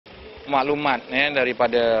maklumat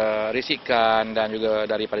daripada risikan dan juga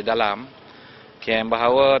daripada dalam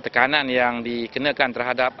bahawa tekanan yang dikenakan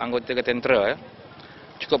terhadap anggota tentera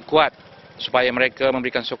cukup kuat supaya mereka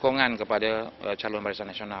memberikan sokongan kepada calon Barisan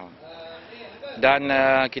Nasional. Dan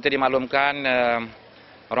kita dimaklumkan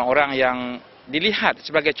orang-orang yang dilihat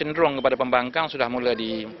sebagai cenderung kepada pembangkang sudah mula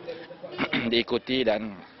diikuti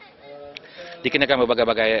dan dikenakan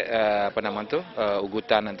berbagai-bagai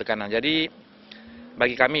ugutan dan tekanan. Jadi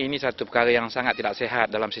bagi kami ini satu perkara yang sangat tidak sihat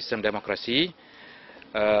dalam sistem demokrasi.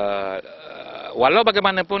 Walau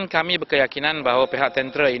bagaimanapun kami berkeyakinan bahawa pihak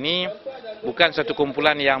tentera ini bukan satu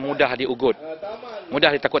kumpulan yang mudah diugut,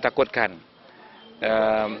 mudah ditakut-takutkan.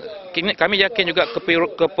 Kami yakin juga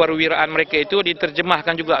keperwiraan mereka itu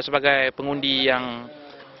diterjemahkan juga sebagai pengundi yang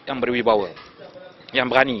berwibawa, yang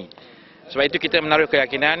berani. Sebab itu kita menaruh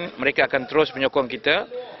keyakinan mereka akan terus menyokong kita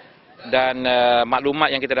dan maklumat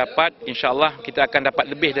yang kita dapat, insya-Allah kita akan dapat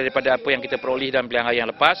lebih daripada apa yang kita peroleh dalam pilihan raya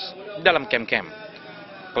yang lepas dalam kem-kem.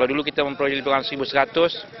 Kalau dulu kita memperoleh lebih kurang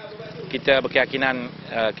 1,100, kita berkeyakinan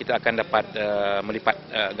kita akan dapat melipat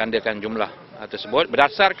gandakan jumlah tersebut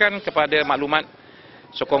berdasarkan kepada maklumat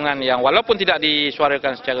sokongan yang walaupun tidak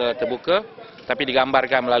disuarakan secara terbuka tapi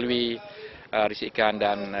digambarkan melalui risikan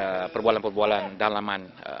dan perbualan-perbualan dalaman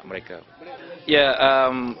mereka. Ya,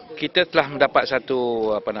 kita telah mendapat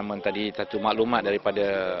satu satu maklumat daripada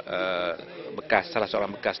salah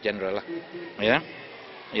seorang bekas jeneral lah, ya,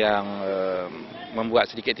 yang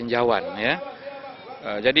membuat sedikit tinjauan, ya.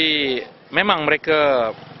 Jadi memang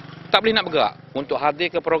mereka tak boleh nak bergerak untuk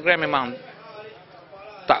hadir ke program, memang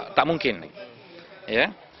tak mungkin,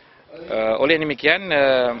 ya. Oleh demikian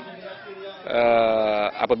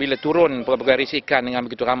apabila turun pegawai risikan dengan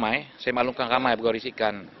begitu ramai, saya maklumkan ramai pegawai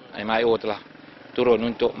risikan MIO telah turun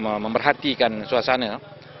untuk memerhatikan suasana.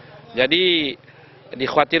 Jadi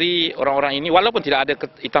dikhawatiri orang-orang ini walaupun tidak ada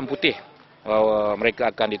hitam putih bahawa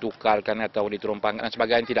mereka akan ditukarkan atau diterumpangkan dan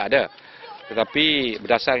sebagainya, tidak ada. Tetapi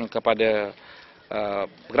berdasarkan kepada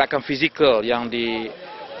gerakan fizikal yang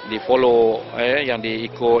di-follow, yang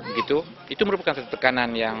diikut begitu, itu merupakan satu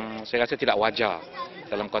tekanan yang saya rasa tidak wajar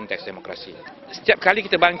dalam konteks demokrasi. Setiap kali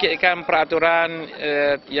kita bangkitkan peraturan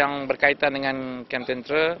yang berkaitan dengan kem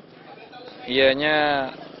tentera, ianya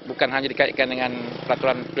bukan hanya dikaitkan dengan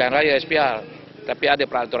peraturan pilihan raya SPR, tapi ada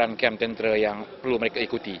peraturan kem tentera yang perlu mereka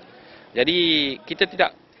ikuti. Jadi kita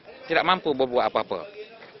tidak mampu berbuat apa-apa.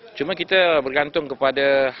 Cuma kita bergantung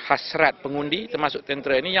kepada hasrat pengundi termasuk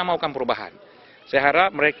tentera ini yang mahukan perubahan. Saya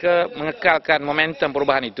harap mereka mengekalkan momentum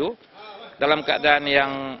perubahan itu dalam keadaan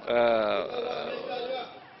yang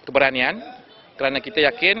keberanian, kerana kita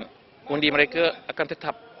yakin undi mereka akan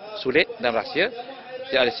tetap sulit dan rahsia.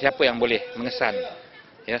 Tidak ada siapa yang boleh mengesan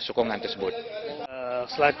sokongan tersebut.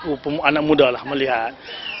 Selaku anak muda lah melihat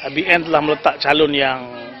BN telah meletak calon yang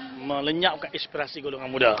melenyapkan inspirasi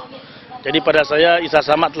golongan muda. Jadi pada saya Isa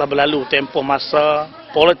Samad telah berlalu tempoh masa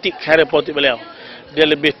politik, karir politik beliau. Dia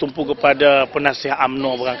lebih tumpu kepada penasihat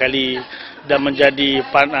UMNO barangkali dan menjadi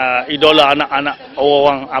idola anak-anak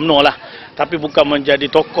orang UMNO lah. Tapi bukan menjadi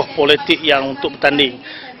tokoh politik yang untuk bertanding.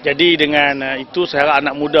 Jadi dengan itu saya harap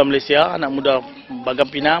anak muda Malaysia, anak muda Bagan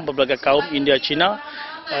Pinang, berbagai kaum India, China,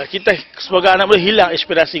 kita sebagai anak muda hilang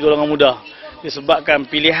inspirasi golongan muda disebabkan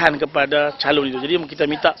pilihan kepada calon itu. Jadi kita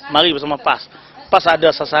minta mari bersama PAS. PAS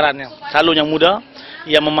ada sasarannya, calon yang muda,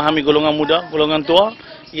 yang memahami golongan muda, golongan tua,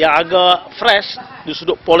 yang agak fresh di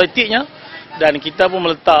sudut politiknya, dan kita pun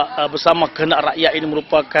meletak bersama kehendak rakyat ini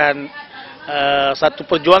merupakan satu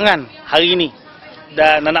perjuangan hari ini.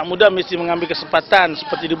 Dan anak muda mesti mengambil kesempatan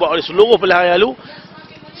seperti dibuat oleh seluruh pilihan raya lalu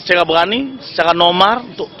secara berani, secara normal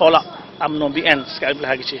untuk tolak UMNO BN sekali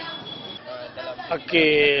pilihan kecil.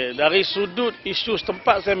 Okey, dari sudut isu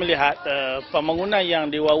setempat saya melihat pembangunan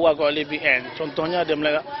yang diwawakan oleh BN. Contohnya dia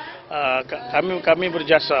melihat kami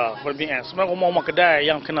berjasa kepada BN. Sebenarnya rumah-rumah kedai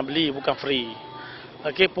yang kena beli bukan free.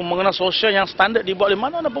 Okey, pembangunan sosial yang standard dibuat oleh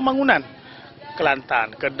mana ada pembangunan?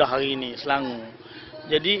 Kelantan, Kedah hari ini, Selangor.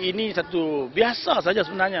 Jadi ini satu biasa saja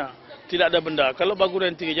sebenarnya. Tidak ada benda. Kalau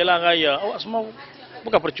bangunan 3 jalan raya, awak semua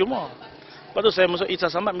bukan percuma. Lepas tu saya masuk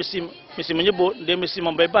Isa Samad mesti menyebut, dia mesti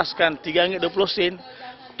membebaskan RM3.20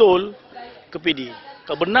 tol ke PD.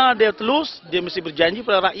 Kalau benar dia telus, dia mesti berjanji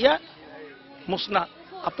pada rakyat musnah,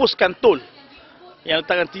 hapuskan tol yang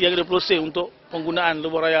letakkan RM3.20 untuk penggunaan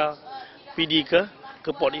lebuh raya PD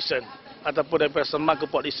ke Port Dickson ataupun daripada Semak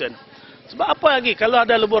ke Port Dickson. Sebab apa lagi kalau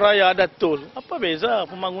ada lebuh raya, ada tol, apa beza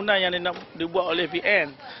pembangunan yang dibuat oleh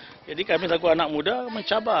PN? Jadi kami selaku anak muda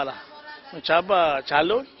mencabarlah. Mencabar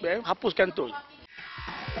calon BN hapuskan tol.